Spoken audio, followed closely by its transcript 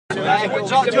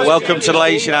Welcome to the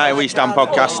Leeds United We Stand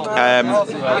podcast.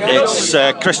 It's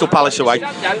Crystal Palace away.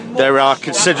 There are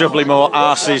considerably more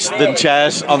arses than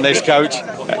chairs on this coach.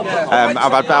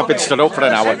 I've been stood up for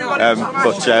an hour,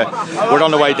 but we're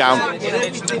on the way down.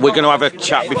 We're going to have a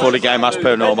chat before the game as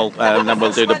per normal, and then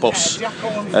we'll do the bus,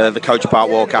 the Coach Park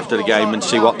walk after the game and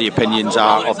see what the opinions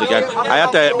are of the game. I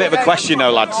had a bit of a question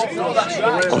though, lads.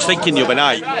 I was thinking the other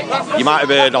night, you might have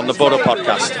heard on the Borough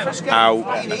podcast how,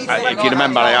 if you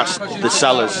remember, I asked the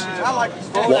sellers,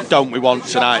 what don't we want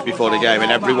tonight before the game,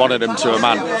 and every one of them to a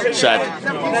man said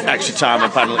extra time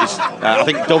and penalties. I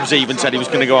think Dubs even said he was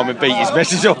going to go on and beat his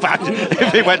missus up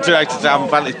if he went to extra time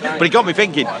and penalties. But he got me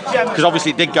thinking, because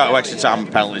obviously it did go to extra time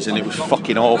and penalties and it was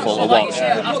fucking awful to watch.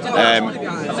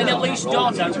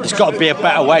 There's got to be a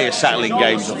better way of settling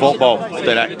games of football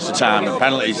than extra time and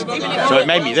penalties. So it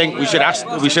made me think we should ask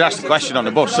the question on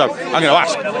the bus. So I'm going to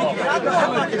ask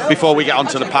before we get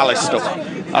onto the Palace stuff.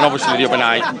 And obviously the other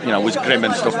night, was grim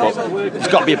and stuff, but there's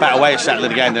got to be a better way of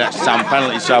settling the game than extra time and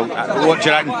penalties. So what do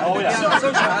you reckon?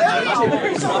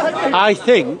 I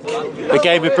think a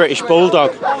game of British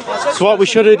Bulldog. So what we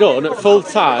should have done at full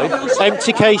time,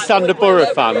 empty K-Stander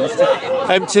Borough fans,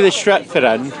 empty the Stretford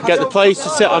end, get the players to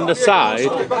sit on the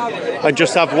side and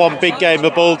just have one big game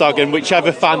of Bulldog, and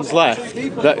whichever fan's left,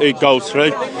 that it goes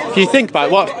through. If you think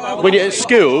about when you're at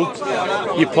school,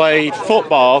 you played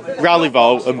football, rally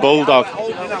vote and Bulldog.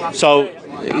 So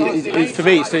for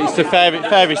me, it's the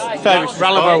fairest.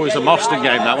 Rallivo was a Moston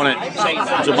game, that wasn't it?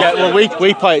 Yeah, well,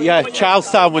 we played. Yeah,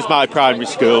 Charlestown was my primary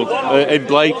school in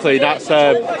Blakely. That's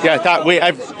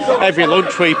every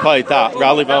lunch we played that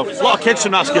Rallivo. A lot of kids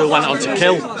from that school went on to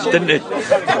kill, didn't they?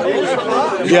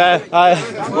 Yeah.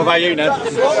 What about you, Ned?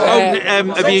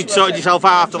 Have you sorted yourself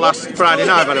out after last Friday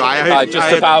night? By the way,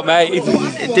 just about, mate.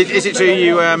 Is it true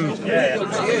you?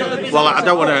 Well, I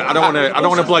don't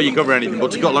want to blow your cover or anything,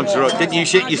 but to cut long story short, didn't you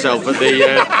shit yourself at the?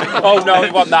 Oh no,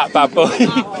 it wasn't that bad, but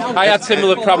I had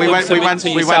similar problems to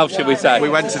yourself, should we say? We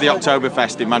went to the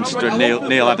Oktoberfest in Manchester, and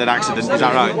Neil had an accident. Is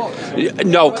that right?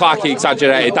 No, Clarkey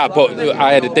exaggerated that, but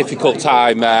I had a difficult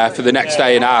time for the next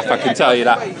day and a half. I can tell you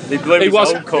that. He blew his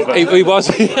own cover. He was.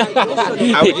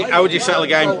 How would you settle a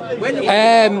game?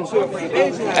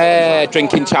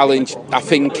 Drinking challenge. I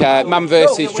think man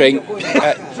versus drink.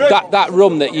 That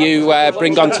rum that you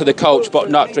bring onto the coach, but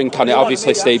not drink on it.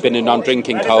 Obviously, Steve being a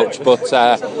non-drinking coach, but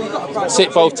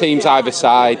sit both teams either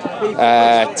side,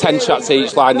 10 shots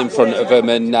each lined in front of them,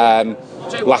 and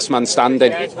last man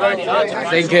standing. I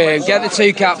think get the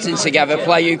two captains together,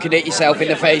 play who can hit yourself in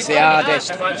the face the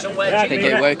hardest. I think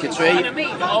it'll work a treat.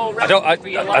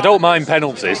 I don't mind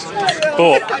penalties,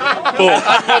 but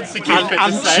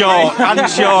and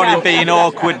Sean in being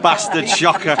awkward bastard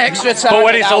shocker. Extra time. But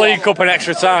when it's a League Cup and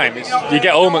extra time, you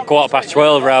get home at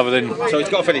 12:15 rather than. So it's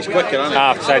got to finish quicker, hasn't it?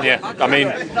 Half 10, yeah. I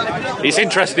mean, it's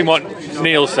interesting what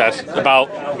Neil said about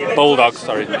Bulldogs.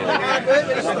 Sorry,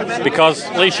 because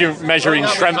at least you're measuring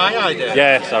strength.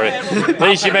 Yeah, sorry. At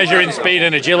least you're measuring speed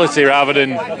and agility rather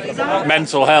than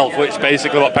mental health, which is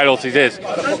basically what penalties is.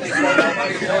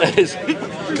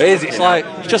 It's like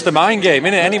it's just a mind game,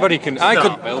 isn't it? Anybody can.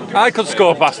 I could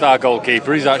score past our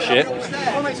goalkeeper. He's that shit.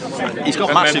 He's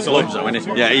got massive gloves, though,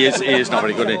 isn't he? Yeah, he is not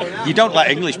very good. You don't let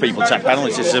English people take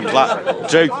penalties. It's simple that.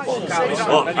 Drew.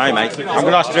 Hi, mate. I'm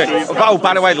going to ask Drew. Oh,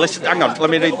 by the way, listen. Hang on. Let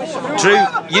me read. Drew,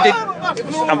 you did.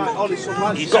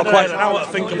 You've got quite an hour to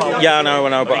think about it. Yeah, I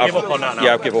know, but give up on that now.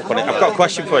 Yeah, I'll give up on it. I've got a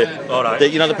question for you. All right.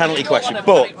 The penalty question.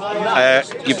 But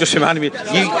you've just reminded me.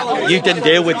 You didn't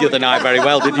deal with the other night very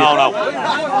well, did you? No,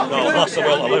 that's the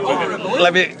will I live with it.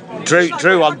 Let me.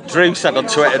 Drew said on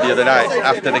Twitter the other night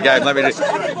after the game. Let me read.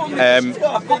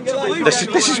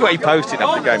 This is what he posted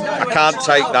after the game. I can't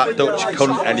take that Dutch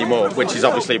cunt anymore, which is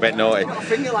obviously a bit naughty.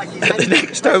 At the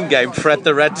next home game, Fred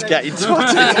the Red's getting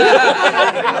spotted.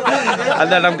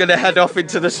 And then I'm going to head off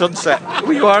into the sunset.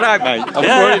 Were you alright, mate? I'm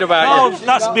worried about you.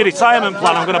 That's my retirement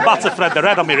plan. I'm going to batter Fred the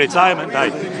Red on my retirement day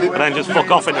and then just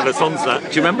fuck off into the sunset. Do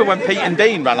you remember when Pete and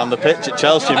Dean ran on the pitch at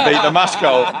Chelsea and beat the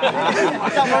mascot?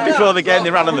 Before the game,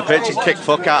 they ran on the pitch and kicked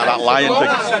fuck out of that lion thing.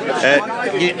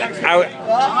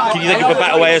 Can you think of a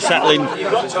better way of settling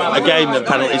a game than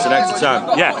penalties and extra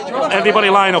time? Yeah, everybody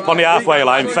line up on the halfway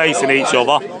line facing each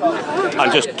other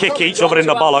and just kick each other in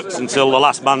the bollocks until the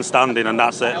last man standing, and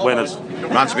that's it, winners.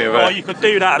 Reminds me of Or you could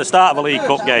do that at the start of a League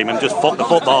Cup game and just fuck the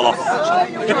football off.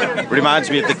 reminds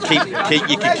me of the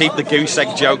you can keep the goose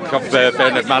egg joke of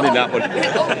Bernard Manning, that one.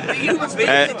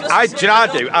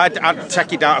 I'd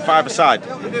take it down to five-a-side.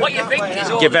 What you think is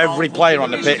Give every player on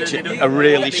the pitch a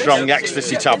really strong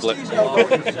ecstasy tablet,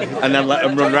 and then let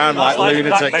them run around like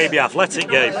lunatics. That maybe athletic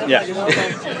game. Yeah.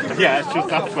 Yeah, it's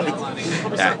just athletic.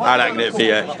 Yeah, I reckon it'd be.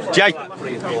 Jay,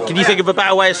 can you think of a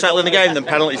better way of settling the game than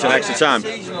penalties and extra time?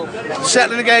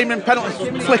 Settling the game and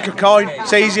penalties, flick a coin.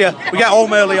 It's easier. We get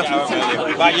home earlier.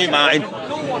 What about you, Martin?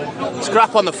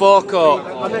 Scrap on the forecourt.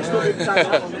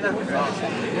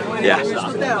 Yeah.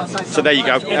 So there you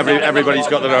go. Everybody's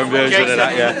got their own version of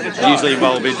that. Yeah. Usually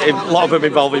involving a lot of them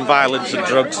involving violence and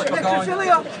drugs.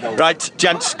 Right,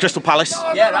 gents. Crystal Palace.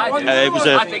 It was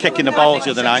a kick in the balls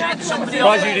the other night.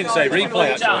 Surprised you didn't say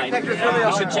replay.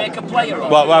 You should take a player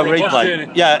off. Well,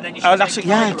 replay. Yeah.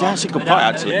 That's a good point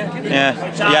actually.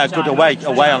 Yeah. Good away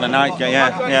on the night.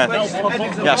 Yeah.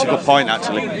 That's a good point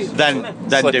actually. Then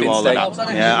do all of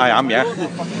that. Yeah, I am. Yeah.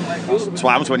 That's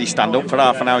what happens when you stand up for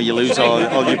half an hour. You lose all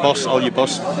your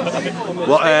bus.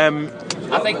 Well,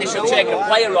 I think they should take a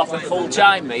player off at full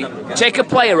time, mate. Take a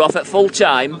player off at full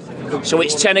time, so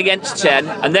it's 10 against 10,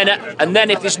 and then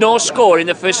if there's no score in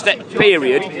the first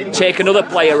period, take another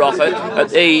player off at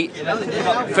the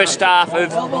first half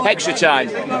of extra time.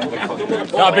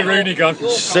 That'd be Rooney gone.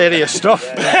 Serious stuff.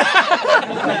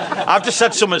 I've just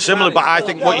said something similar, but I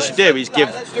think what you should do is give,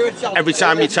 every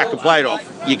time you take a player off,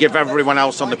 you give everyone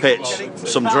else on the pitch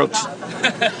some drugs.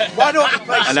 Why don't we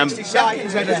play And then- 60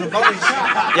 seconds then as a bodies?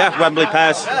 Yeah, Wembley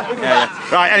pairs. Yeah.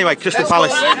 Right, anyway, Crystal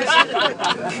Palace.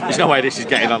 There's no way this is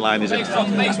getting online, is it?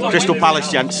 Crystal Palace,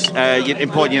 gents.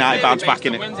 Important United bounce back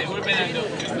in it.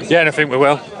 Yeah, and I think we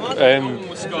will.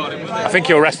 I think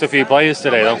he'll rest a few players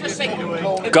today, though.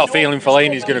 Got a feeling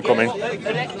Fellaini's going to come in,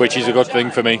 which is a good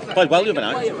thing for me. Played well the other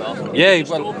night. Yeah, he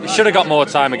should have got more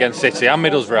time against City and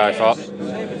Middlesbrough, I thought.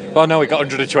 Well, no, he got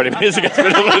 120 minutes against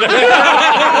Middlesbrough.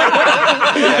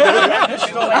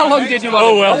 How long did you want?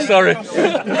 Oh well, sorry.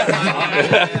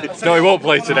 No, he won't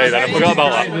play today then. I forgot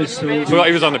about that. Forgot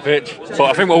he was on the pitch. But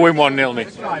I think we'll win 1-0, mate.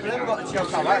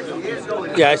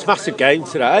 Yeah, it's a massive game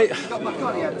today.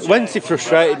 Wednesday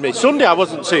frustrated me. Sunday I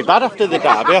wasn't too bad after the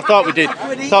derby. I thought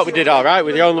we did all right.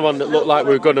 We're the only one that looked like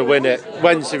we were going to win it.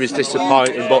 Wednesday was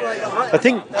disappointing, but I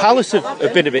think Palace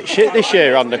have been a bit shit this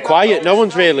year on the quiet. No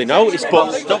one's really noticed,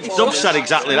 but Dub said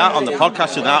exactly that on the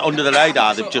podcast, and that under the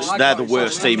radar, they're the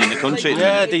worst team in the country.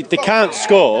 yeah, they can't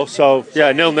score, so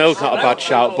yeah, 0-0's not a bad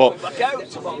shout, but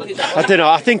I don't know,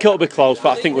 I think it'll be close,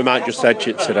 but I think we might just edge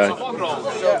it today.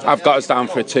 I've got us down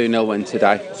for a 2-0 win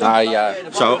today.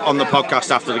 So on the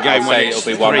podcast after the game, I'd when say it's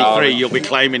it'll be 1-0. 3-3, you'll be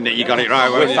claiming that you got it right,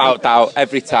 won't you? Without doubt,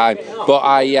 every time. But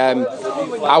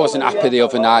I wasn't happy the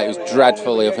other night. It was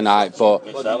dreadful the other night. But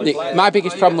my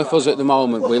biggest problem with us at the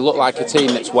moment, we look like a team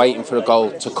that's waiting for a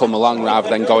goal to come along rather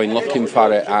than going looking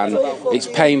for it. And it's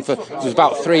painful. There was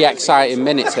about 3 exciting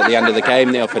minutes at the end of the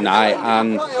game the other night.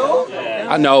 And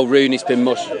I know Rooney's been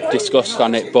much discussed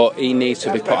on it, but he needs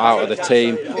to be put out of the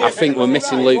team. I think we're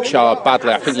missing Luke Shaw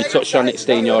badly. I think you touched on it,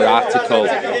 Steve, in your article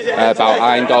about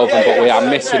Eindhoven, but we are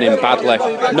missing him badly.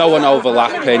 No one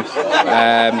overlapping,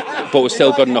 but we're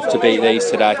still good enough to beat these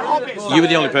today. You were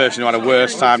the only person who had a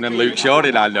worse time than Luke Shaw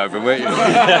in Eindhoven, weren't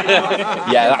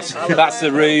you? Yeah, that's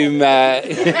the room.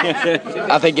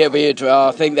 I think it'll be a draw.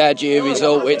 I think their due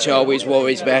result, which always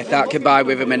worries me, that combined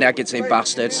with him a negative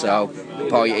bastard, so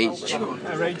point each.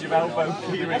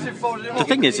 The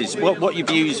thing is what your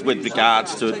views with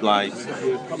regards to like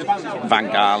Van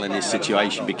Gaal and his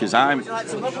situation, because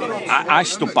I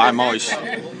stood by Moyes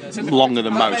longer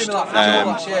than most,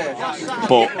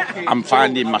 but I'm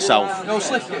finding myself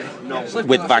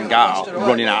with Van Gaal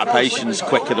running out of patience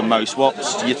quicker than most.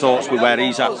 What's your thoughts with where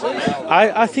he's at?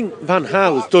 I think Van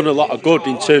Gaal has done a lot of good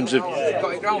in terms of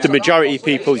the majority of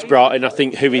people he's brought in. I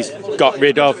think who he's got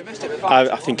rid of,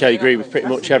 I think I agree with pretty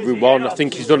much everyone. I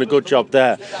think he's done a good job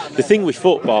there. The thing with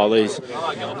football is,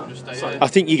 I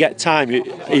think you get time.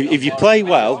 If you play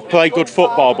well, play good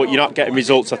football, but you're not getting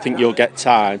results, I think you'll get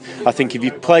time. I think if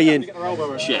you're playing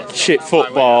shit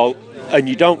football and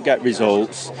you don't get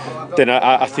results, then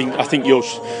I think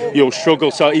you'll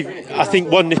struggle. So I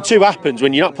think when the two happens,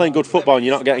 when you're not playing good football and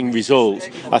you're not getting results,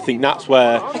 I think that's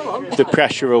where the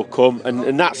pressure will come.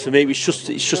 And that's, for me, it's just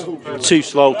too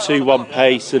slow, too one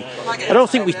pace. And I don't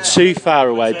think we're too far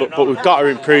away, but we've got to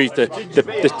improve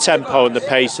the tempo and the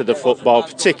pace of the football,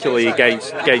 particularly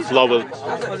against lower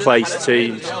placed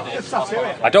teams.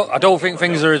 I don't think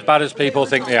things are as bad as people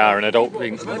think they are, and I don't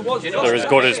think they're as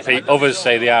good as others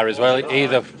say they are as well.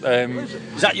 either.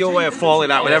 Is that your way of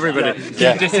falling out with everybody?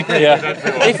 Yeah.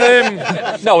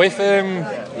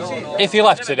 If he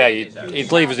left today,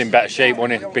 he'd leave us in better shape,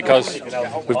 wouldn't he? Because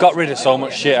we've got rid of so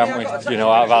much shit, haven't we?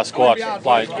 Out of our squad.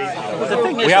 Like,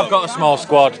 we have got a small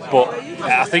squad, but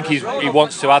I think he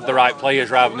wants to add the right players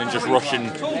rather than just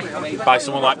rushing by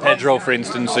someone like Pedro, for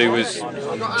instance, who was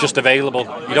just available.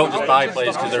 You don't just buy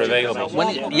players because they're available.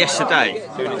 Yesterday,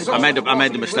 I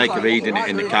made the mistake of reading it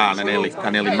in the car, and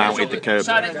I nearly mounted the curb.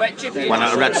 When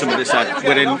I read somebody said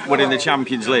we're in the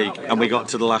Champions League and we got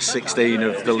to the last 16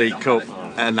 of the League Cup,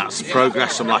 and that's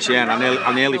progress from last year, and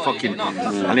I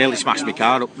nearly smashed my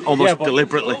car up, almost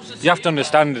deliberately. You have to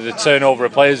understand the turnover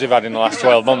of players we've had in the last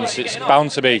 12 months. It's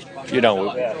bound to be, we're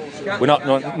not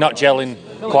gelling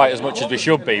quite as much as we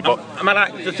should be. But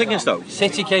the thing is, though,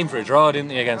 City came for a draw, didn't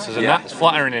they, against us, and that's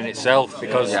flattering in itself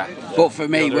because. But for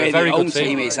me, we're the home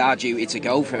team. It's our duty to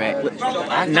go for it.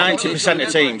 90%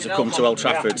 of teams have come to Old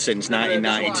Trafford since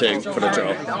 1992 for a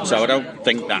draw, so I don't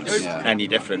think that's any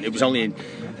different. It was only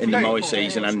in the Moy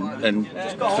season and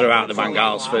throughout the Van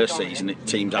Gaal's first season,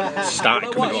 teams have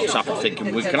started coming to Old Trafford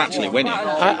thinking we can actually win it.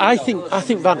 I think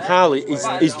Van Gaal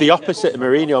is the opposite of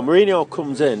Mourinho. Mourinho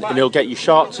comes in and he'll get you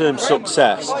short-term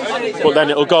success, but then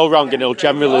it'll go wrong and he'll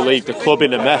generally leave the club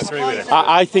in a mess.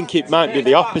 I think it might be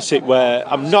the opposite, where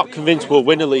I'm not convinced we'll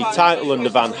win a league title under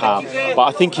Van Gaal, but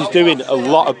I think he's doing a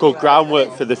lot of good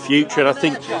groundwork for the future, and I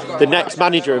think the next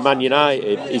manager of Man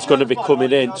United is going to be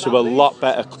coming into a lot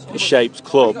better shaped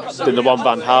club than the one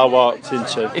Van Gaal walked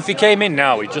into. If he came in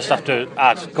now, we'd just have to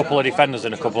add a couple of defenders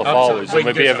and a couple of forwards, and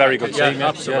we'd be a very good team.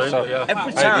 Absolutely.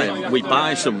 Every time we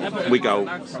buy some, we go,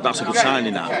 that's a good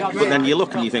signing, that. But then you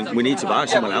look and you think, we need to buy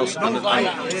someone else. And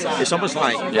it's almost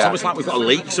like we've got a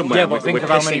leak somewhere. Yeah, but think of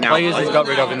how many players we've got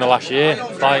rid of in the last year.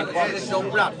 Like,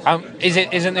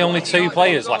 isn't there only 2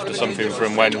 players left or something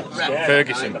from when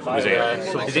Ferguson was here?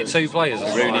 Is it 2 players?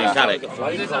 Rooney and Carrick. De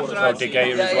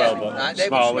Gea as well, but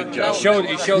Smalling.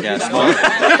 It showed Smalling.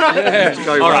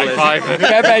 All right, 5.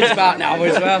 Kevin's back now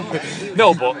as well.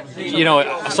 No, but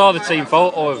I saw the team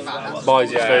photo of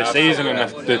Moyes' first season, and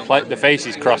the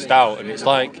faces crossed out, and it's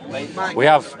like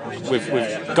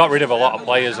we've got rid of a lot of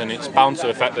players, and it's bound to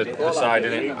affect the side,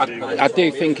 isn't it? I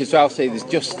do think as well, there's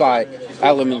just like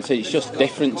elements, it's just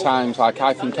different times. Like,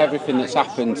 I think everything that's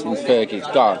happened since Fergie's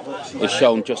gone has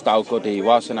shown just how good he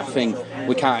was, and I think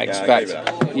we can't expect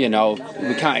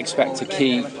to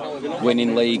keep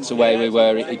winning leagues the way we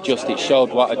were. It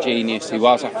showed what a genius he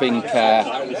was. I think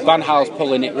Van Gaal's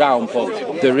pulling it round,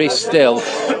 but there is still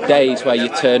days where you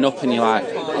turn up and you're like,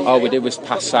 all we did was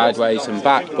pass sideways and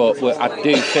back, but I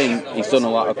do think he's done a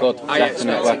lot of good,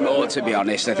 definitely. More, to be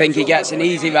honest. I think he gets an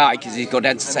easy ride because he's good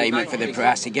entertainment for the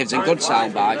press. He gives them good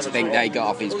sound bites. I think they got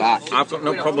off his back. I've got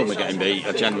no problem with getting beat.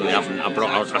 I generally haven't.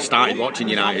 I started watching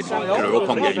United, grew up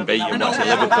on getting beat and watching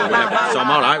Liverpool, whenever, so I'm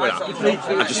all right with that.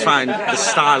 I just find the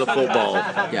style of football,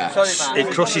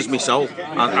 it crushes my soul.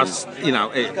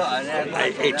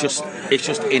 It's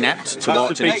just inept to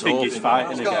watch. The big thing is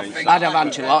fighting again. I'd have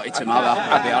Ancelotti tomorrow,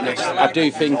 I'll be honest. I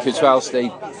do think as well,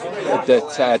 Steve,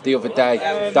 that the other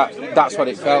day that's what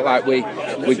it felt like.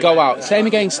 We go out, same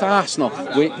against Arsenal.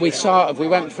 We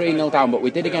went 3-0 down, but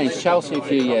we did against Chelsea a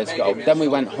few years ago. Then we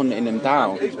went hunting them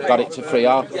down, got it to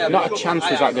 3-0. Not a chance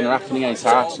was that going to happen against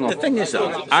Arsenal. The thing is,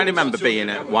 though, I remember being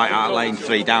at White Hart Lane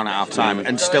 3 down at half time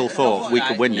and still thought we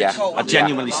could win this. I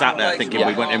genuinely sat there thinking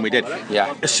we went, and we did.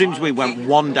 As soon as we went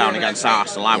 1 down against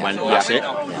Arsenal, I went, that's it.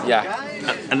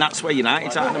 And that's where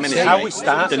United's at in a minute. It's how we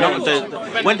start.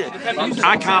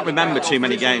 I can't remember too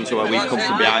many games where we've come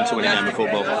from behind to win a game of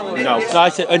football. No,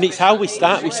 and it's how we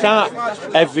start. We start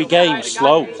every game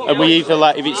slow, and we either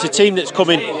if it's a team that's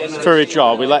coming for a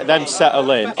draw, we let them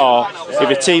settle in, or if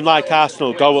a team like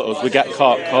Arsenal go at us, we get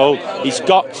caught cold. He's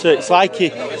got to. It's like he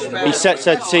sets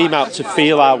a team out to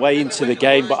feel our way into the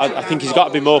game, but I think he's got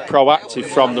to be more proactive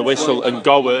from the whistle and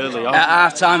go early on. At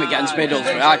half time against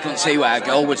Middlesbrough, I couldn't see where a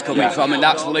goal was coming from, and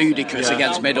that's ludicrous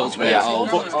against Middlesbrough at home.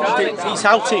 But it's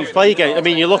how teams play again. I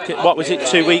mean, you look at what was it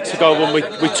 2 weeks ago when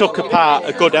we took apart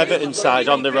a good Everton side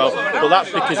on the road. Well,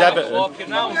 that's because Everton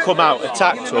come out,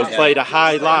 attacked us, played a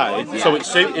high line, so it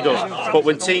suited us. But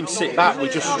when teams sit back, we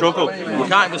just struggle. We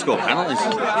can't even score penalties.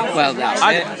 Well, that's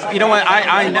it. You know what?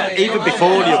 I even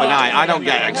before the other night, I don't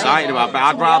get excited about it, but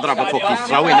I'd rather have a fucking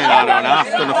throw-in in our own half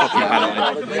than a fucking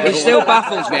penalty. It still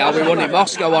baffles me how we won in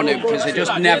Moscow on him, because they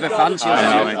just never fancy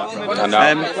him. I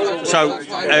know.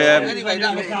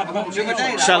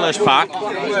 Sellers Park,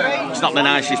 it's not the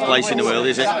nicest place in the world,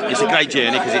 is it? It's a great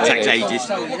journey because it takes ages,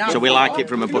 so we like it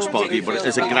from a bus point of view, but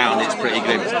as a ground it's pretty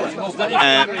grim.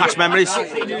 Past memories? Do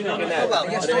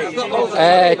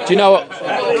you know,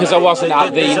 because I wasn't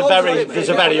at the... There's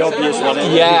a very obvious one.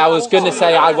 Yeah, I was going to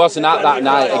say I wasn't at that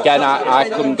night. Again, I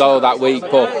couldn't go that week,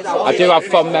 but I do have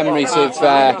fond memories of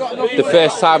the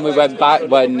first time we went back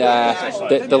when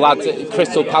the lads at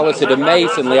Crystal Palace had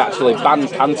amazingly actually banned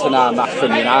Cantona match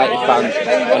from United fans,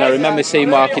 and I remember seeing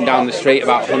walking down the street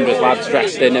about 100 lads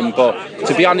dressed in them. But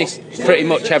to be honest, pretty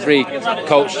much every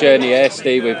coach journey here,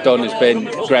 Steve, we've done has been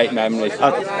great memories.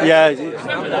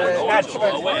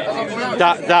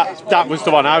 That was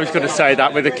the one I was going to say,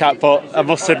 that with the cap, but I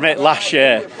must admit last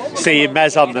year seeing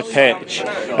Mez on the pitch,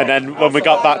 and then when we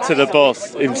got back to the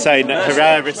bus, him saying that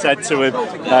Herrera said to him,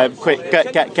 quick,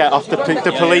 get off the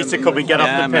police are coming, get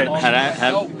off the pitch.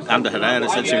 And Herrera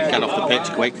said to him, get off the pitch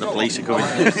quick, the police are coming.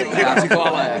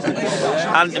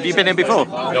 And have you been in before?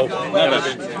 No.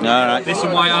 No, right. This is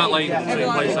White Hart Lane,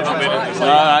 same place I've not been in.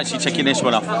 Alright, so you're taking this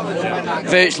one off.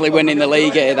 Virtually winning the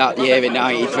league here that year in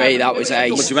 '93, that was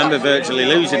ace. But do you remember virtually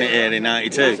losing it here in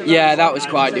 '92? Yeah, that was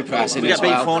quite depressing We as got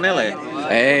beat well.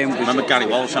 4-0 here. Remember Gary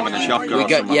Walsh having a shocker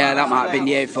yeah, that might have been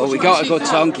year 4. We got a good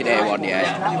song in here one year.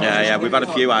 Yeah, we've had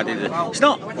a few ideas. It's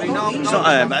not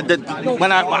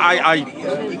when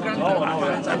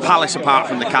Palace, apart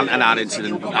from the Cantona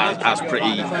incident, as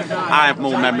pretty. I have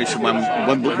more memories from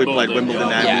when we played Wimbledon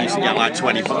there. We used to get like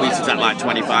 20. We used to take like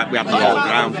 25. We had the whole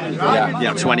ground.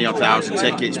 20,000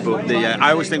 tickets. But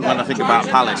I always think when I think about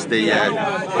Palace,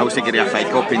 I always think of the FA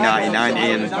Cup in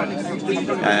 1990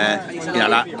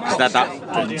 and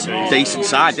that decent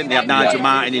side, didn't they? Have Nigel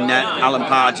Martin in net, Alan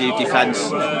Pardew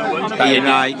defence, Ian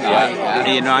Wright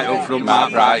up front,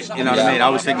 Mark Wright. You know what I mean? I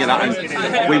was thinking that,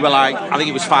 and we were like, I think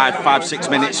it was 5-6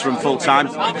 minutes from full time,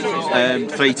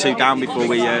 3-2 down before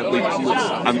we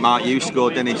and Mark Hughes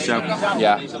scored, didn't he? So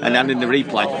and then in the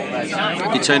replay,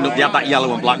 they turned up. They had that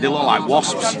yellow and black. They looked like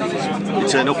wasps. They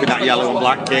turned up in that yellow and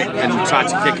black kit and tried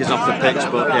to kick us off the pitch.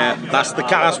 But yeah,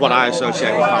 that's what I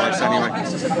associate with Palace anyway.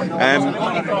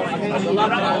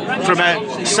 From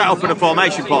a setup and a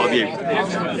formation point of view,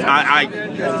 I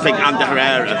think Ander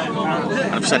Herrera,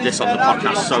 and I've said this on the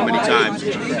podcast so many times,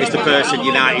 is the person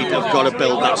United have got to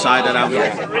build that side around.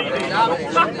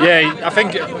 Yeah, I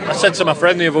think I said to my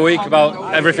friend the other week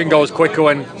about everything goes quicker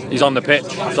when he's on the pitch.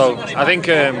 So I think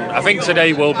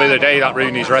today will be the day that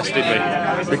Rooney's rested me.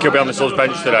 I think he'll be on the subs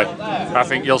bench today. I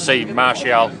think you'll see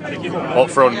Martial up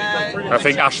front. I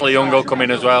think Ashley Young will come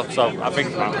in as well. So I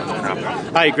think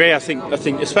I agree. I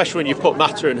think especially when you put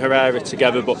Mata and Herrera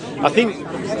together, but I think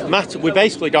we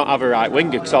basically don't have a right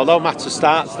winger, because although Mata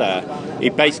starts there, he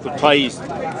basically plays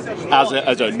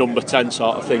as a number 10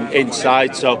 sort of thing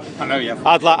inside. So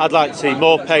I'd like to see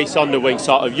more pace on the wing,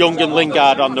 sort of Young and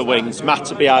Lingard on the wings,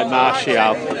 Mata behind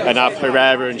Martial, and have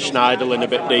Herrera and Schneiderlin a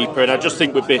bit deeper. And I just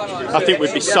think we'd be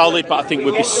solid, but I think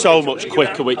we'd be so much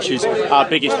quicker, which is our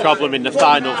biggest problem in the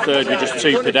final third. We're just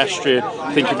too pedestrian.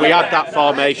 I think if we had that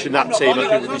formation, that team, I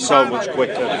think we'd be so much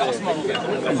quicker.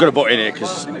 I'm going to butt in here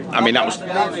because that was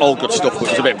all good stuff, but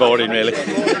it was a bit boring, really.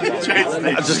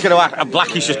 I'm just going to ask.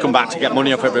 Blackie's just come back to get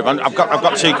money off everyone. I've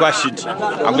got 2 questions.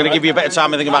 I'm going to give you a bit of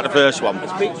time to think about the first one,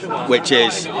 which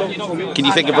is, can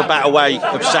you think of a better way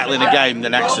of settling a game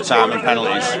than extra time and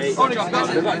penalties?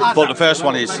 But the first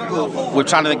one is, we're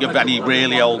trying to think of any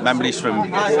really old memories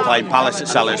from playing Palace at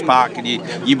Sellers Park, and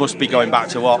you must be going back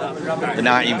to the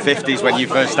 1950s when you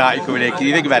first started coming in. Can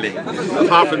you think of any,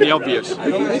 apart from the obvious?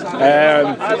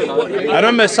 I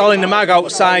remember selling the mag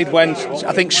outside when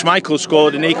I think Schmeichel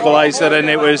scored an equaliser, and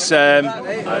it was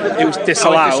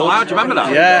disallowed. Do you remember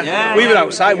that? Yeah. We were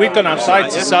outside. We'd gone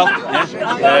outside to sell.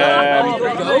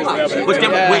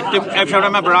 If I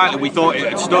remember rightly, we thought it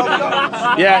had stood.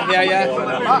 Yeah.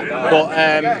 But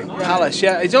Palace,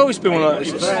 it's always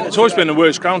been the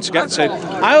worst ground to get to.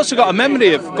 I also got a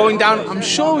memory of going down. I'm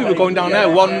sure we were going down there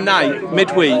one night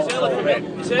midweek,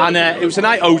 and it was the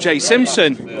night O.J.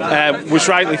 Simpson was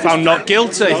rightly found not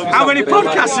guilty. How many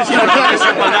podcasts has he done?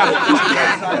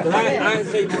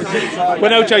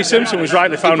 When O.J. Simpson was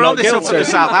rightly found not guilty.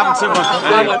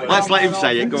 Let's let him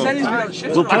say it. Go on.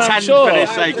 We'll pretend for his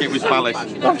sake it was Palace.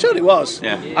 I'm sure it was.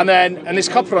 Yeah. And this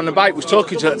copper on the bike was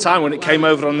talking to at the time when it came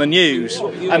over on the news,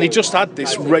 and he just had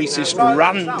this racist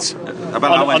rant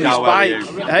on his bike.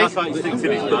 Hey?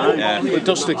 Yeah. It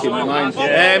does stick in my mind.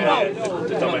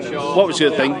 What was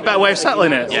your thing? Better way of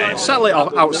settling it? Yeah. Settle it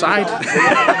outside.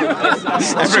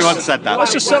 Everyone said that.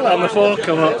 Let's just settle it on the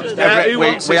forecourt.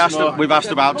 We've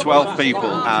asked about 12 people,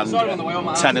 and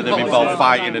 10 of them involve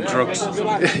fighting and drugs.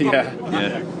 Yeah.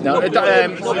 No,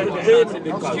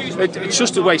 it's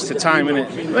just a waste of time,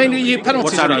 isn't it? I mean, your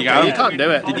penalties What time are did you okay. go? You can't do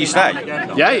it. Did you stay?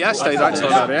 Yeah, I stayed right till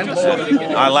the very end.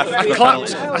 I left.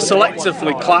 I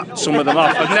selectively clapped some of them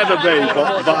off. I'd never do,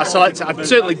 but I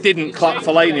certainly didn't clap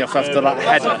Fellaini off after that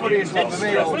header.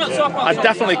 I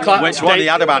definitely clapped. Which one? He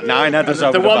had about 9 headers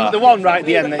over the bar. The one right at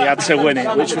the end that he had to win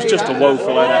it, which was just a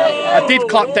woeful header. I did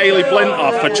clap Daley Blint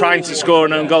off for trying to score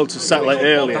an own goal to settle it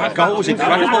earlier. That goal was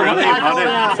incredible, wasn't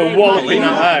it? For walloping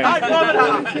that home.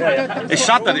 It's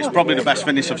sad that it's probably the best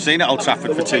finish I've seen at Old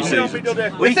Trafford for 2 seasons.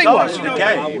 We thought the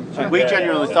game. We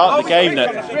genuinely thought the game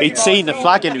that he'd seen the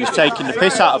flag and he was taking the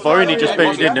piss out of her and he just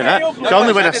booted in the net. It's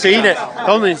only when I seen it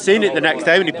the next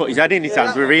day when he put his head in his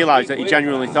hands, we realised that he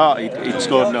genuinely thought he'd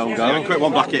scored an own goal. Quick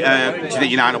one, Blackie. Do you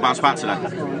think United will bounce back today?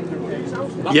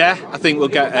 Yeah, I think we'll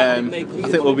get. I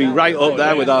think we'll be right up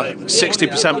there with our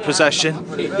 60% possession.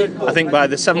 I think by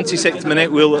the 76th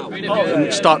minute we'll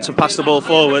start to pass the ball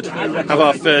forward, have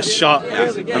our first shot,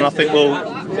 and I think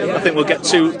we'll get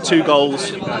two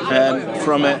goals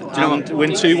from it and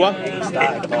win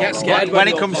 2-1. When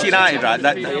it comes to United, right,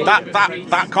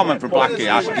 that comment from Blackie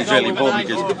I think is really important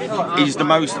because he's the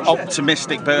most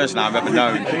optimistic person I've ever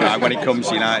known, right, when it comes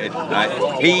to United. Right.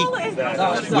 He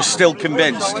was still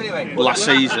convinced last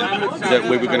season that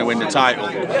we were going to win the title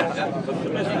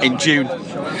in June.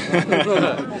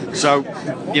 So,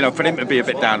 for him to be a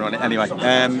bit down on it anyway.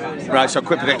 Right, so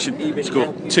quick prediction. Score.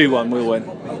 2-1, we'll win.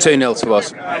 2-0 to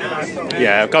us.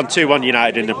 Yeah, I've gone 2-1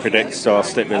 United in the predict, so I'll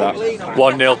stick with that.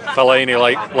 1-0, Fellaini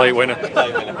late winner.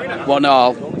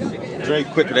 1-1. Very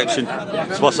quick prediction.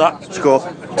 What's that? Score.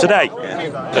 Today?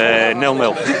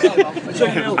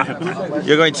 0-0.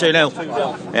 You're going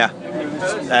 2-0? Yeah.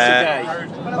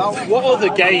 What other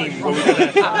game were we going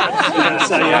to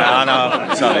say? I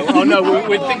know, sorry. Oh no,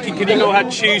 we're thinking, can you go ahead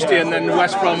Tuesday and then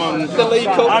West Brom on the League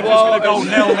Cup? I'm just going to go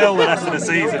 0-0 the rest of the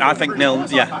season. I think 0-0.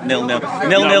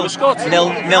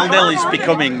 0-0 is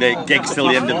becoming the gigs till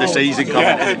the end of the season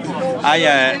comment.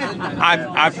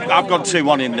 I've gone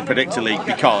 2-1 in the Predictor League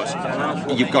because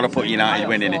you've got to put United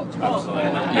winning it.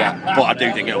 Yeah, but I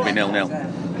do think it'll be 0-0.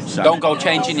 So. Don't go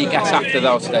changing your gas after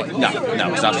though today. No,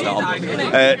 that's not on.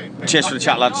 Cheers for the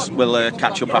chat, lads. We'll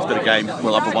catch up after the game.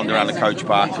 We'll have a wander around the coach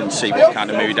park and see what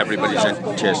kind of mood everybody's in.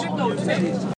 Cheers.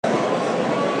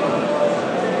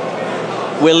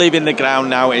 We're leaving the ground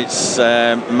now. It's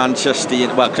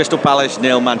Crystal Palace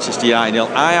 0, Manchester United 0.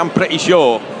 I am pretty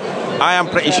sure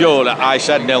that I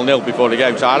said 0-0 before the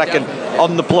game. So I reckon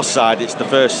on the plus side, it's the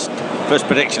first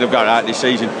prediction I've got out this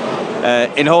season.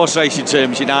 In horse racing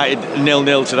terms, United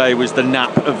 0-0 today was the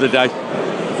nap of the day.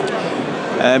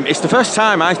 It's the first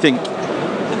time I think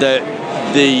that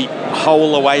the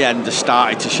whole away end has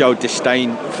started to show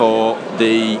disdain for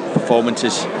the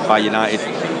performances by United.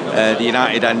 The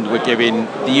United end were giving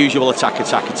the usual attack.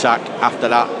 After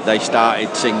that, they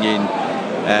started singing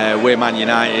 "We're Man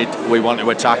United, we want to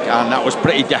attack," and that was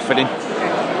pretty deafening.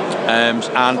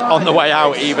 And on the way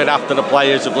out, even after the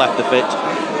players have left the pitch,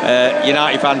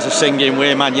 United fans are singing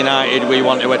 "We're Man United, we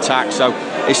want to attack." So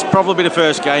it's probably the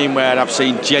first game where I've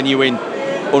seen genuine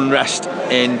unrest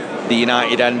in the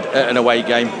United end at an away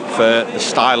game for the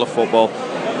style of football.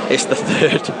 It's the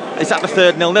third. Is that the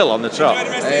third 0-0 on the trot?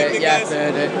 Yeah,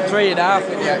 third. 3.5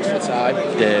 in the extra time.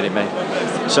 Dearly me.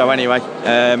 So anyway,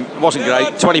 it wasn't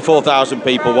great. 24,000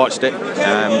 people watched it.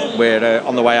 We're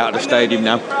on the way out of the stadium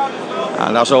now.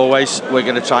 And as always, we're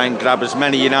going to try and grab as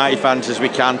many United fans as we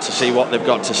can to see what they've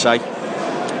got to say.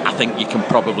 I think you can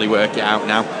probably work it out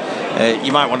now.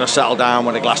 You might want to settle down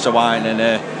with a glass of wine and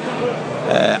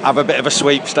have a bit of a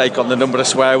sweepstake on the number of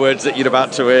swear words that you're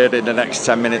about to hear in the next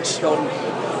 10 minutes.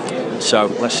 So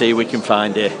let's see if we can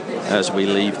find it as we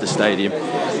leave the stadium.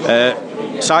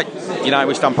 United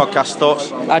We Stand podcast,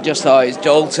 thoughts? I just thought it's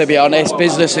dull, to be honest.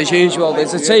 Business as usual.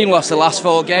 There's a team lost the last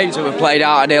 4 games and we played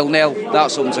out at 0-0.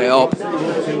 That sums it up.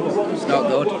 It's not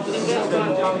good.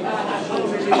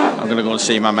 I'm going to go and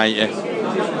see my mate here.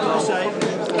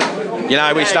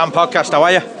 United We Stand podcast, how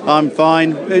are you? I'm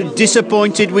fine.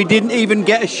 Disappointed we didn't even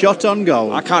get a shot on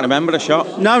goal. I can't remember a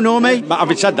shot. No, nor me. But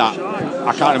having said that,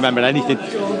 I can't remember anything.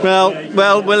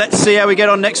 Well, let's see how we get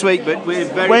on next week. But we're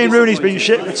very Wayne Rooney's been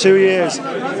shit for 2 years.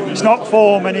 He's not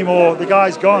form anymore. The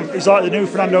guy's gone. He's like the new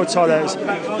Fernando Torres,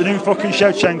 the new fucking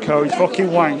Shevchenko. He's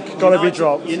fucking wank. Got to be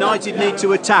dropped. United need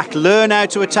to attack. Learn how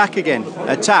to attack again.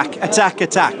 Attack.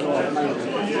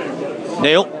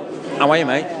 Neil, how are you,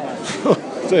 mate?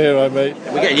 Dear, mate.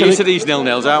 We're getting used to these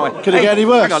 0-0s, aren't we? Can it get any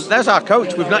worse? Hang on, there's our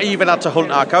coach. We've not even had to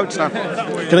hunt our coach now.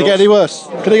 Can it get any worse?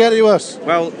 Can it get any worse?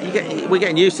 Well, we're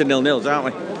getting used to 0-0s, aren't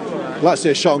we? Let's see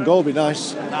a shot on goal, be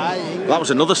nice. That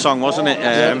was another song, wasn't it?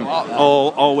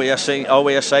 All we are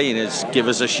saying is give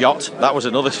us a shot. That was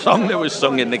another song that was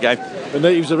sung in the game. The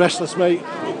natives are restless, mate.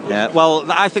 Yeah, well,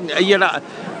 I think you're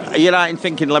right in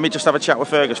thinking, let me just have a chat with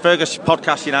Fergus. Fergus,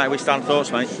 podcast United We Stand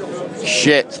thoughts, mate.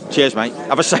 Shit. Cheers, mate.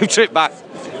 Have a safe trip back.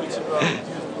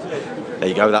 There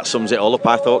you go, that sums it all up,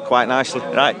 I thought, quite nicely.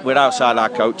 Right, we're outside our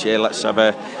coach here. Let's have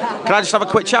a... Can I just have a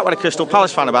quick chat with a Crystal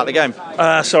Palace fan about the game?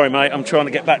 Sorry, mate. I'm trying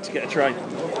to get back to get a train.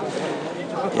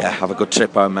 Yeah, have a good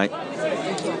trip home, mate.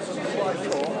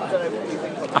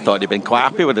 I thought he'd been quite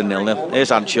happy with the 0-0. Here's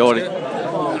Anchori.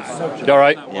 You all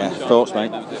right? Yeah, thoughts,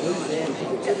 mate?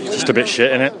 Just a bit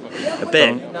shit, innit? A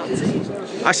bit?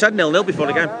 I said 0-0 before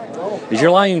the game. He's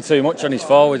relying too much on his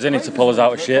forwards, isn't he, to pull us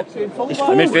out of shit. The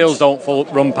midfields don't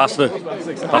run past the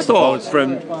forwards.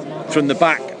 From the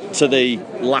back to the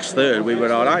last third, we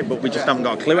were all right, but we just haven't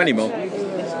got a clue anymore.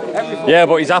 Yeah,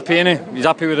 but he's happy, isn't he? He's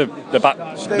happy with the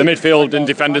midfield and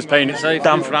defenders paying it safe.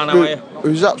 Dan Fran, how are you? It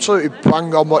was absolutely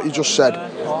bang on what you just said.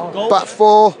 Back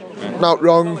four, not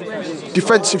wrong.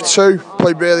 Defensive two,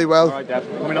 played really well.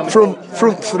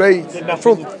 Front three,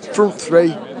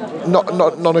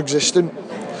 non-existent.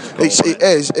 It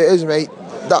is, mate.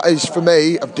 That is for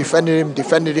me. I've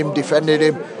defended him.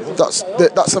 That's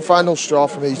the final straw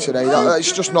for me today.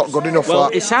 It's just not good enough. Well,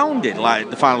 it sounded like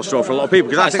the final straw for a lot of people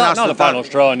because I think that's not the final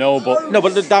straw. No, but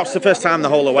that's the first time the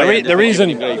whole away. The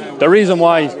reason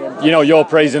why you're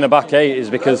praising the back eight is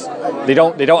because they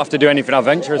don't have to do anything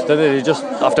adventurous, do they? They just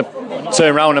have to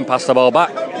turn around and pass the ball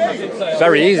back.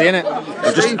 Very easy, isn't it?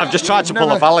 I've just tried to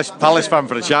pull a Palace fan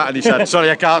for the chat, and he said,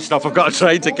 "Sorry, I can't stop. I've got a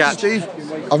train to catch." Steve,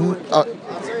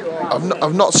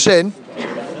 I've not seen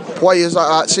players like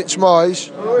that since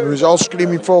Moyes. It was all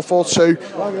screaming 4-4-2,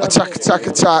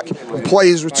 attack, and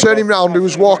players were turning round who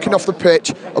was walking off the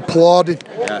pitch, applauding.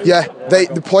 Yeah,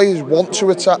 the players want to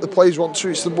attack. The players want to.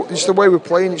 It's the way we're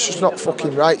playing. It's just not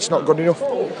fucking right. It's not good enough.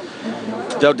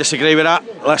 Don't disagree with that.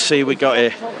 Let's see who we got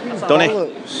here. Donny.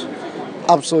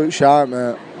 Absolute shite,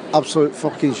 mate. Absolute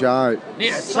fucking shite.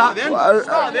 Yeah, start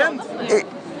at the end.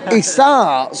 He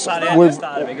starts with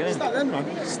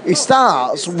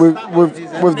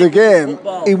the game.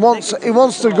 He wants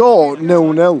to go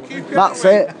 0-0. That's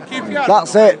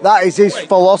it. That is his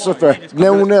philosophy.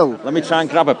 0-0. Let me try and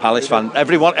grab a Palace fan.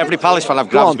 Every Palace fan I've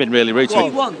grabbed has been really rude to me.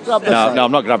 No,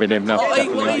 I'm not grabbing him. No,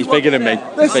 he's bigger than me.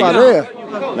 This lad here.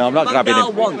 No, I'm not grabbing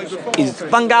him.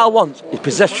 Van Gaal wants is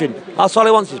possession. That's all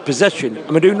he wants is possession. I'm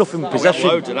going to do nothing with possession.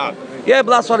 Loads of that. Yeah,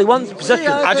 but that's all he wants,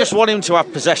 possession. I just want him to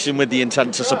have possession with the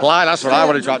intent to supply. That's what I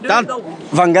want to try. Dan.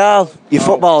 Van Gaal, your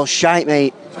football's shite,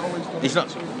 mate. He's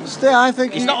not. Still, I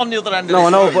think he's not on the other end of No, this. I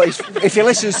know, but if he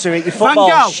listens to it, your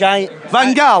football's shite.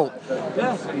 Van Gaal.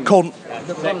 Cunt.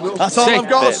 That's all I've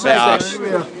got to say.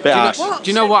 Bit harsh. Do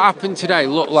you know what happened today?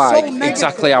 Looked like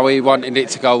exactly how he wanted it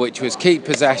to go, which was keep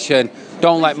possession,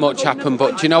 don't let much happen.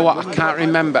 But do you know what? I can't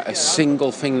remember a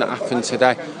single thing that happened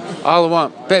today. All I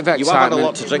want, bit of excitement. You have had a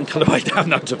lot to drink on the way down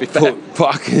now, to be fair.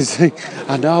 But I can see,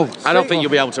 I know. I don't think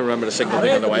you'll be able to remember a single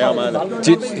thing on the way home either.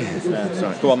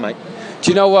 Sorry. Go on, mate.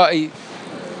 Do you know what?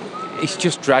 It's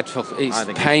just dreadful. It's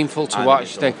painful to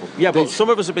watch. Yeah, but some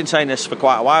of us have been saying this for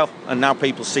quite a while, and now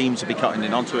people seem to be cutting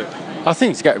in onto it. I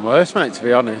think it's getting worse, mate, to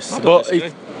be honest. But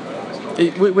we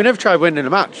never tried winning a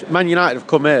match. Man United have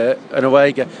come here, an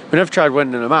away game. We never tried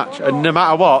winning a match, and no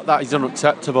matter what, that is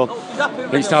unacceptable.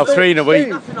 It's now 3 in a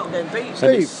week.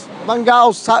 Steve, Van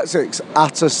Gaal's tactics are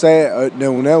to stay at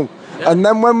 0-0. And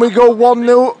then when we go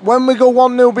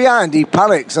 1-0 behind, he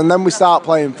panics, and then we start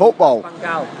playing football.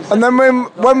 And then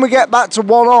when we get back to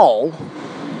 1-1,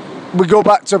 we go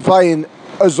back to playing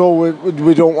as though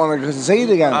we don't want to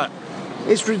concede again.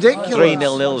 It's ridiculous. 3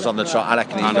 0-0s on the trot. I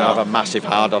reckon he's going to have a massive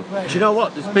hard on. Do you know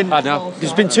what?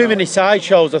 There's been too many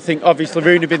sideshows. I think obviously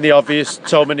Rooney been the obvious.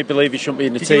 So many believe he shouldn't be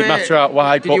in the team. Matter out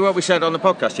wide. Did you hear what we said on the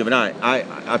podcast the other night? I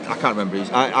can't remember.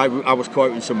 I was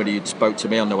quoting somebody who spoke to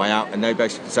me on the way out, and they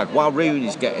basically said, while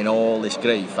Rooney's getting all this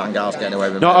grief, Van Gaal's getting away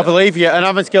with it. No, I believe you, and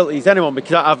I'm as guilty as anyone,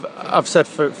 because I've said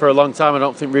for a long time I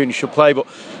don't think Rooney should play, but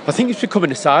I think it's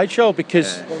becoming a sideshow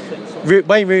because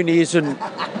Wayne Rooney isn't.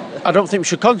 I don't think we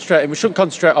should concentrate, and we shouldn't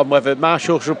concentrate on whether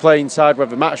Marshall should play inside,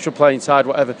 whether Matt should play inside,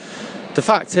 whatever. The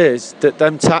fact is that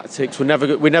them tactics, we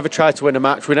never tried to win a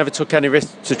match, we never took any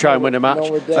risk to try and win a match,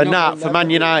 and that for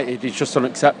Man United is just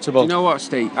unacceptable. You know what,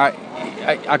 Steve?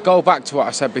 I go back to what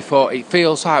I said before. It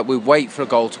feels like we wait for a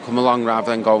goal to come along rather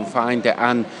than go and find it,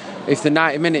 and if the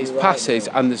 90 minutes passes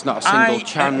and there's not a single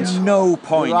chance. At no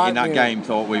point in that game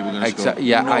thought we were going to score.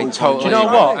 Yeah, I totally. Do you know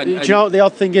what? Do you know what the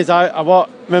odd thing is?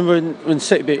 Remember when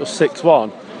City beat us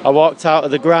 6-1. I walked out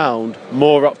of the ground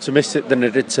more optimistic than I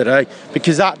did today,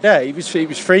 because that day it was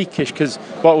freakish, because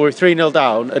we were 3-0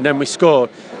 down and then we scored,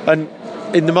 and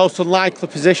in the most unlikely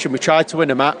position we tried to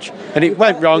win a match and it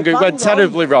went wrong. It went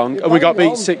terribly wrong and we got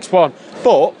beat 6-1.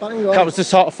 But that was the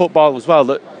sort of football as well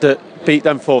that beat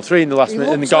them 4-3 in the last minute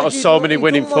and got us so many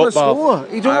winning football.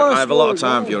 I have a lot of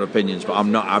time for your opinions, but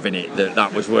I'm not having it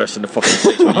that was worse than the fucking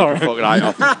 6-1. Fucking right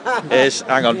off.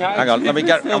 Hang on. Let me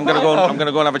get. I'm gonna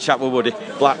go and have a chat with Woody.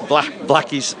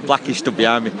 Blackie stood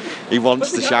behind me. He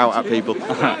wants to shout at people.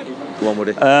 Go on,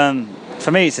 Woody. For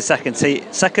me, it's the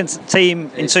second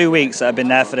team in 2 weeks that have been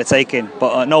there for the taking.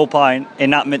 But at no point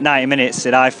in that 90 minutes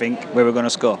did I think we were going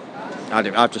to score.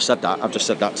 I've just said that. I've just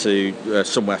said that to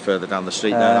somewhere further down the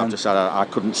street there. I've just said I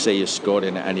couldn't see us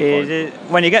scoring at any point.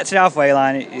 When you get to the halfway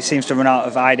line, it seems to run out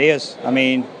of ideas. I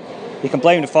mean, you can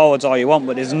blame the forwards all you want,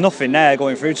 but there's nothing there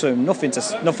going through to him. Nothing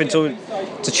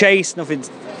to chase. Nothing.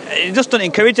 It just doesn't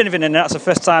encourage anything, and that's the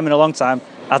first time in a long time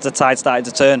as the tide started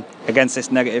to turn against this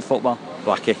negative football.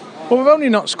 Blackie. Well, we've only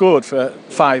not scored for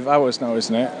 5 hours now,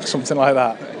 isn't it? Something like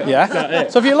that. Yeah.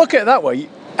 So if you look at it that way,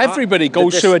 everybody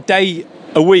goes through a day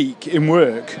a week in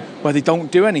work where they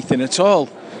don't do anything at all.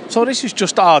 So this is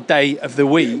just our day of the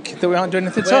week that we aren't doing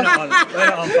anything at all. We're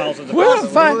not on thousands of We're on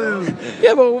 5.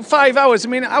 Yeah, but 5 hours. I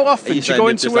mean, how often do you go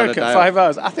into work at 5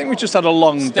 hours? I think we just had a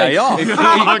long day off.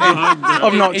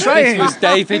 I'm not trying. If it was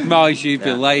David Moyes, you'd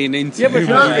be laying into. Yeah, but if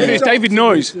it was David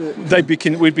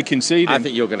Moyes, we'd be conceding. I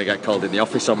think you're going to get called in the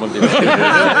office on Monday.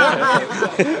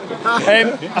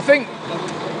 I think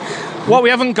what we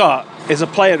haven't got is a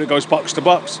player who goes box to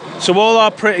box. So all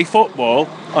our pretty football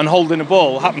and holding the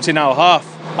ball happens in our half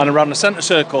and around the centre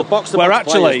circle. The box to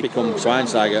box players become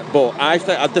Schweinsteiger.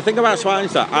 But the thing about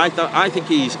Schweinsteiger, I think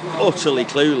he's utterly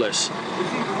clueless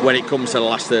when it comes to the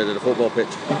last third of the football pitch.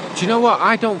 Do you know what?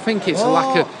 I don't think it's a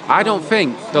lack of. I don't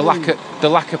think the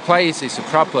lack of players is a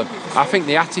problem. I think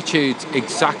the attitude's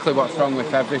exactly what's wrong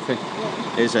with everything.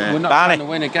 We're not trying to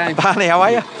win a game. Barney, how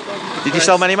are you? Did you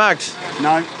sell many mags?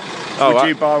 No. Oh, Would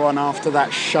you buy one after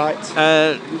that shite?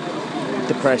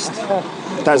 Depressed.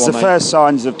 That's the first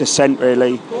signs of dissent,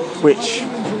 really, which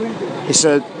is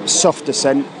a soft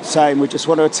dissent, saying we just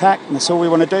want to attack, and that's all we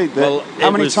want to do.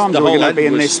 How many times are we going to be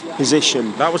in this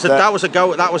position? That was a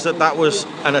go. That was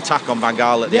an attack on Van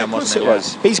Gaal at the end, wasn't it? It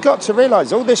was. But he's got to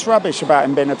realise all this rubbish about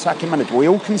him being attacking manager. We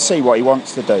all can see what he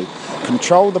wants to do: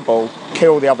 control the ball,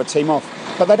 kill the other team off.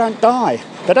 But they don't die.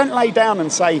 They don't lay down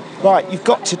and say, right, you've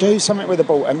got to do something with the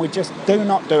ball, and we just do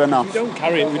not do enough. We don't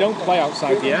carry it. We don't play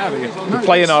outside the area. We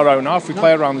play in our own half. We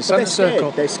play around the centre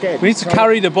circle. They're scared. We need to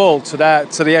carry the ball to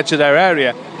the edge of their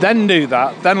area, then do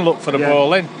that, then look for the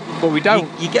ball in. But we don't.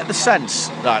 You get the sense,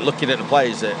 like looking at the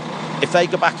players, that if they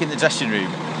go back in the dressing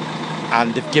room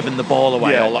and they've given the ball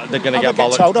away, they're going to get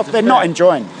bollocks. Told off. They're not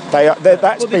enjoying. They're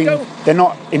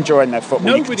not enjoying their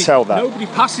football. You can tell that. Nobody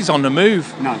passes on the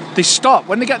move. No. They stop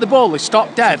when they get the ball. They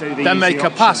stop dead. Then make a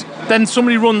pass. Then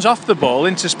somebody runs off the ball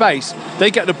into space. They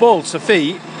get the ball to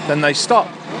feet. Then they stop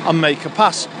and make a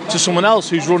pass to someone else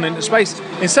who's running into space.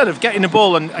 Instead of getting the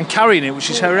ball and carrying it, which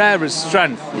is Herrera's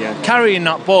strength, carrying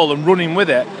that ball and running with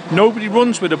it. Nobody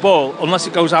runs with the ball unless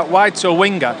it goes out wide to a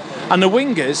winger. And the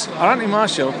wingers are Anthony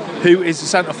Martial, who is the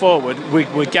centre forward,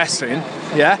 we're guessing,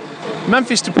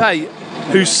 Memphis Depay,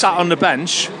 who's sat on the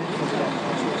bench.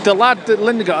 The lad that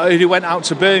Lindegaard, who went out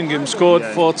to Birmingham, scored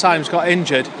 4 times, got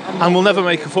injured, and will never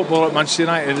make a footballer at Manchester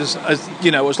United as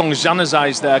long as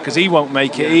Januzaj's there, because he won't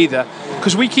make it either.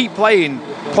 Because we keep playing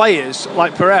players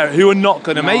like Pereira who are not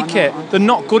going to make it. They're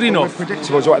not good enough.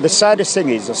 Predictable. The saddest thing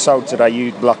is, I sold today,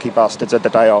 you lucky bastards, had the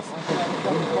day off.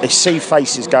 They see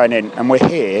faces going in, and we're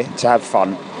here to have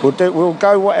fun. We'll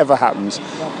go whatever happens,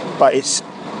 but it's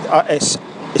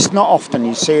not often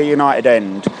you see a United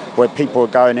end where people are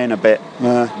going in a bit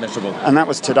miserable, and that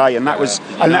was today, and that was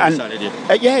there's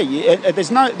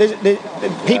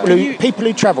people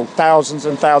who travel thousands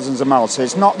and thousands of miles, so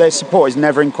it's not their support is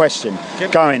never in question.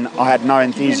 I had no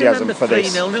enthusiasm for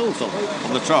this. 3-0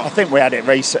 on the trot. I think we had it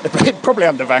recently, probably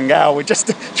under Van Gaal. We're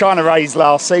just trying to raise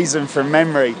last season from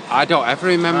memory. I don't ever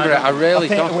remember it. I really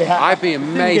don't. I'd be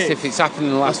amazed if it's happened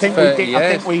in the last 30 years.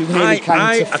 I think we nearly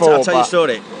came to 4. I'll tell you a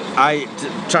story.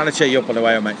 Trying to cheer you up on the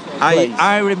way home, mate.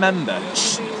 I remember,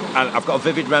 and I've got a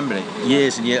vivid memory,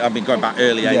 years and years, I've been going back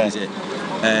early 80s here.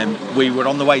 We were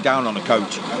on the way down on a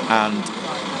coach, and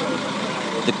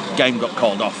the game got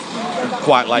called off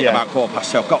quite late, about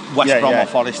 12:15. I've got West Brom or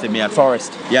Forest in my head.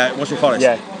 Forest. Yeah, was it Forest?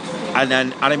 Yeah. And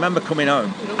then I remember coming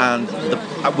home and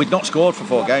we'd not scored for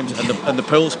 4 games, and the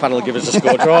pools panel give us a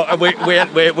score draw, and we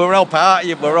were all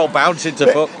partying, we were all bouncing to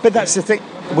fuck. But that's the thing.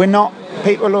 We're not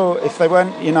people who, if they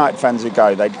weren't United fans who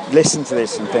go, they'd listen to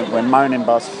this and think we're moaning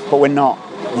bus, but we're not.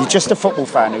 You're just a football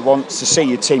fan who wants to see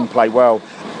your team play well.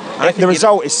 The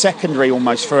result is secondary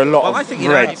almost for a lot of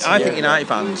Reds. I think United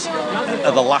fans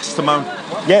are the last to moan.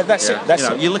 Yeah, that's it. That's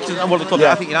it. You look at what club.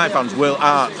 I think United fans will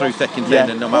art through thick and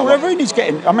thin, and no matter what. Rooney's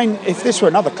getting. I mean, if this were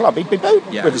another club, he'd be booed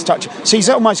with his touch. So he's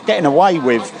almost getting away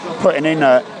with putting in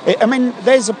a. I mean,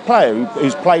 there's a player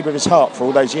who's played with his heart for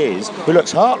all those years who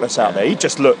looks heartless out there. He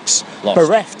just looks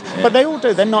bereft. Yeah. But they all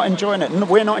do. They're not enjoying it.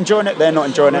 We're not enjoying it. They're not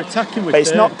enjoying it. But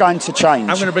it's not going to change.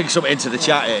 I'm going to bring something into the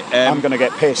chat here. I'm going to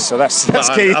get pissed. So that's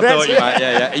key. I thought you might.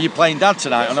 Yeah. Are you playing Dad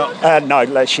tonight or not? No.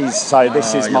 This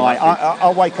is my.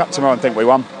 I'll wake up tomorrow and think we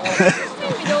won.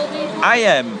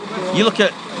 You look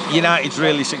at United's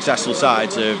really successful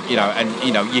sides of,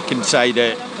 and you can say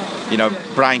that,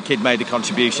 Brian Kidd made a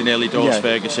contribution early doors,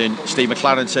 Ferguson, Steve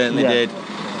McLaren certainly did,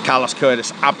 Carlos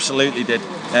Curtis absolutely did.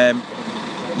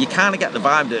 You kind of get the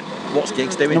vibe that what's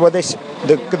Giggs doing? Well,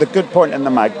 the good point in the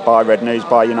mag by Red News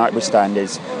by United We Stand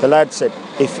is the lad said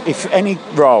if any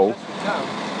role,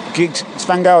 Giggs,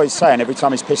 Van Gaal is saying every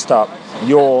time he's pissed up,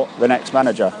 you're the next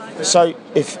manager. So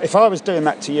if I was doing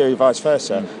that to you, vice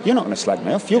versa, you're not going to slag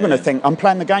me off. You're going to think I'm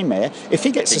playing the game here. If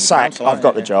he gets a sack, I've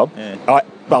got the job.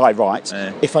 By rights.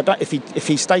 If I don't, if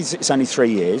he stays, it's only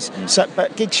 3 years. So,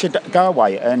 but Giggs should go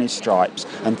away, earn his stripes,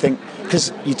 and think,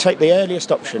 because you take the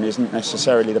earliest option isn't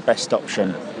necessarily the best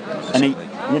option. And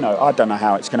I don't know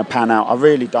how it's going to pan out. I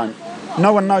really don't.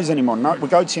 No one knows anymore. No, we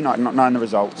go to United not knowing the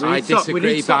results. I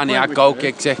disagree, Barney. I'd go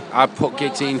Giggsy. I'd put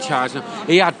Giggsy in charge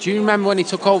now. Do you remember when he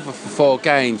took over for 4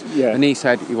 games? Yeah. And he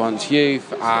said he wants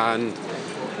youth and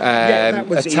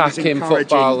attacking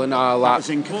football and all that.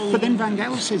 But then Van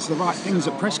Gaal says the right things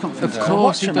at press conferences. Of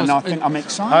course he does. And I think I'm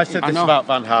excited. I said this about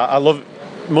Van Gaal. I love it.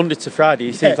 Monday to Friday,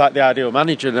 he seems like the ideal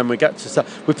manager, and then we get to start.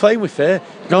 We're playing with fear.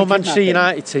 No Manchester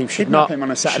United team should not him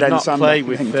on a Saturday and Sunday. Play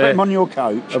with fear. Put him on your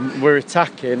coach. And we're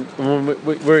attacking. And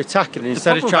we're attacking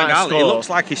instead of trying to score. It looks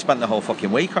like he spent the whole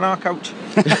fucking week on our coach.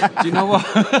 Do you know what?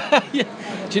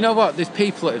 Do you know what? There's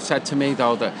people that have said to me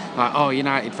though that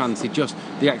United fans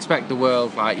they expect the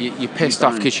world, like you're pissed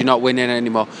off because you're not winning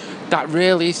anymore. That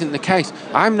really isn't the case.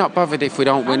 I'm not bothered if we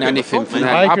don't win anything for them.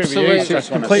 Absolutely, it's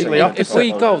completely opposite. If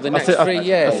we go the next 3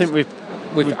 years, I think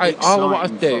all I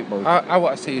want to do, I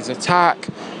want to see is attack,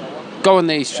 go on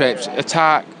these trips,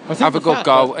 attack, have a good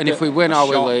go, and if we win or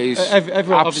we lose,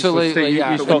 absolutely,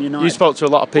 you spoke to a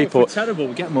lot of people. If we're terrible,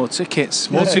 we get more tickets.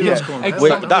 More tickets coming.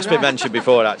 Exactly. That's been mentioned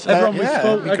before, actually.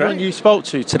 Everyone you spoke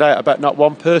to today, I bet not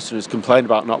one person has complained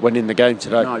about not winning the game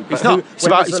today. No, it's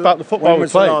about the football we play. When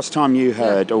was the last time you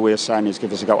heard all we were saying is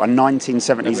give us a goal? A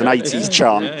 1970s and 80s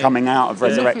chant coming out of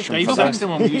Resurrection. I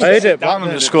heard it down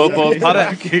on the scoreboard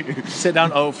paddock. Sit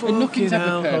down, nothing's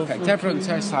ever perfect. Everyone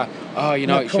says like,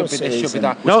 it should be this, should be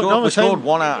that. We scored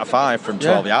 1 out of 5 from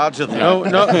 12 yards. No,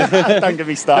 don't get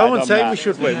me started. No one's saying we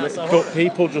should win, but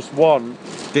people just want.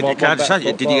 Did you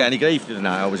get any grief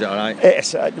tonight, or was it all right?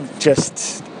 It's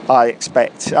I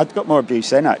expect. I've got more abuse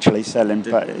then actually selling,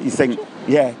 but you think,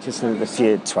 just the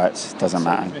few twats doesn't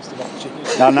matter.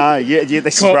 No,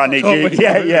 this is running.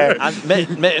 And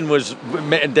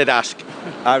Mitten did ask.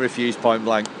 I refused point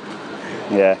blank.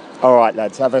 Yeah. All right,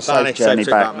 lads. Have a safe journey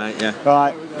back, mate. Yeah.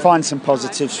 Right. Find some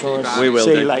positives for us. We will.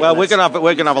 See you later. Well, we're gonna have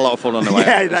a lot of fun on the way.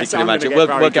 As you can imagine.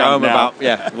 We'll get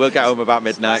home about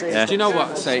midnight. Yeah. Do you know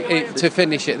what? To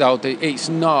finish it though, it's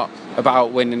not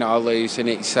about winning or losing.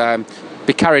 It's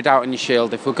be carried out on your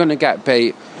shield. If we're going to get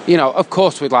beat, of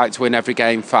course we'd like to win every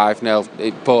game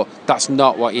 5-0, but that's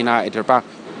not what United are about.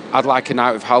 I'd like a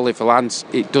night with Holly for Lance.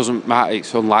 It doesn't matter.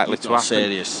 It's unlikely to happen. A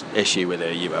serious issue with her,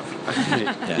 you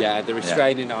have. The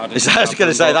restraining order. I was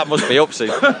going to say that must be up soon.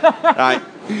 Right,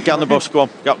 get on the bus. Go on.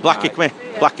 Got Blackie, come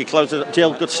here. Blackie, close it.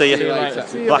 Jill, good to see you.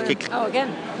 Blackie. Oh,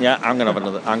 again. Yeah, I'm going to have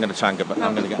another. I'm going to try and get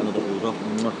another one as well.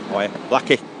 Oh, yeah.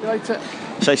 Blackie.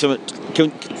 Say something. Can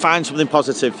we find something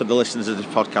positive for the listeners of this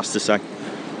podcast to say?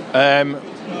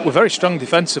 We're very strong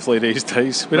defensively these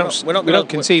days. We don't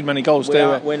concede many goals,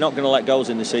 do we? We're not going to let goals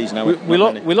in this season. We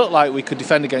look like we could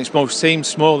defend against most teams.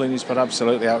 Smalling has been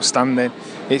absolutely outstanding.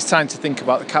 It's time to think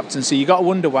about the captaincy. You got to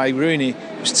wonder why Rooney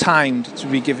was timed to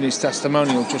be giving his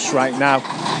testimonial just right now,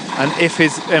 and if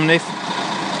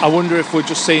I wonder if we're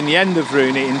just seeing the end of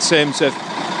Rooney in terms of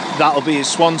that'll be his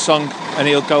swan song and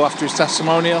he'll go after his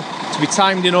testimonial. To be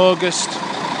timed in August,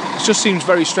 it just seems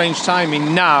very strange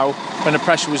timing now when the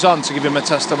pressure was on to give him a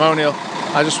testimonial.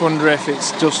 I just wonder if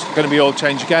it's just going to be all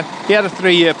change again. He had a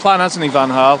 3-year plan, hasn't he, Van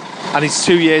Gaal? And he's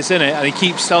 2 years in it, and he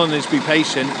keeps telling us to be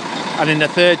patient. And in the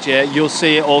 3rd year, you'll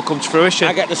see it all come to fruition.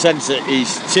 I get the sense that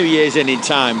he's 2 years in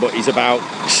time, but he's about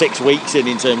 6 weeks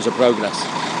in terms of progress.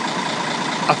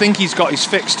 I think he's got his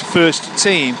fixed first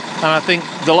team, and I think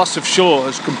the loss of Shaw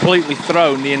has completely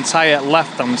thrown the entire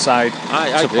left-hand side.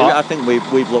 I agree. I think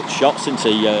we've looked shot since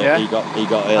he got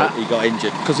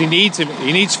injured. Because he needs him.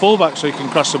 He needs fullbacks so he can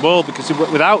cross the ball. Because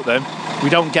without them, we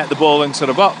don't get the ball into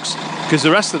the box. Because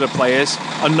the rest of the players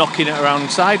are knocking it around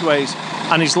sideways,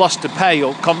 and he's lost the pay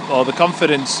or the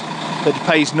confidence that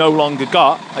Depay's no longer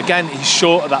got. Again, he's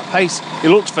short of that pace. He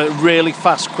looks for really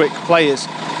fast, quick players.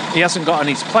 He hasn't got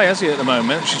any to play, has he, at the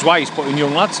moment? Which is why he's putting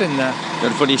young lads in there. The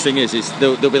funniest thing is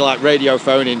there'll be like radio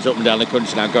phone-ins up and down the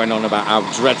country now going on about how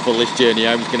dreadful this journey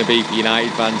home is going to be for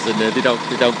United fans, and they don't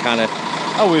kind of.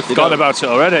 Oh, we've forgotten about it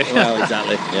already. Well,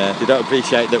 exactly. Yeah, they don't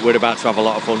appreciate that we're about to have a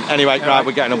lot of fun. Anyway, right,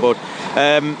 we're getting on board.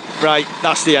 Right,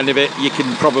 that's the end of it. You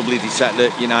can probably detect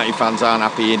that United fans aren't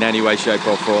happy in any way, shape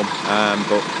or form,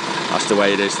 but that's the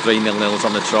way it is. 3-0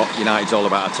 on the trot. United's all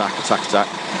about attack.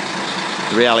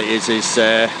 The reality is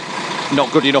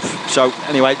not good enough. So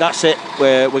anyway, that's it.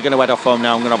 We're going to head off home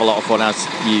now. I'm going to have a lot of fun, as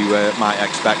you might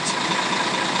expect.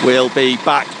 We'll be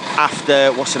back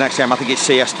after, what's the next game? I think it's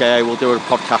CSKA. We'll do a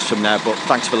podcast from there, but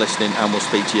thanks for listening, and we'll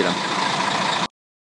speak to you then.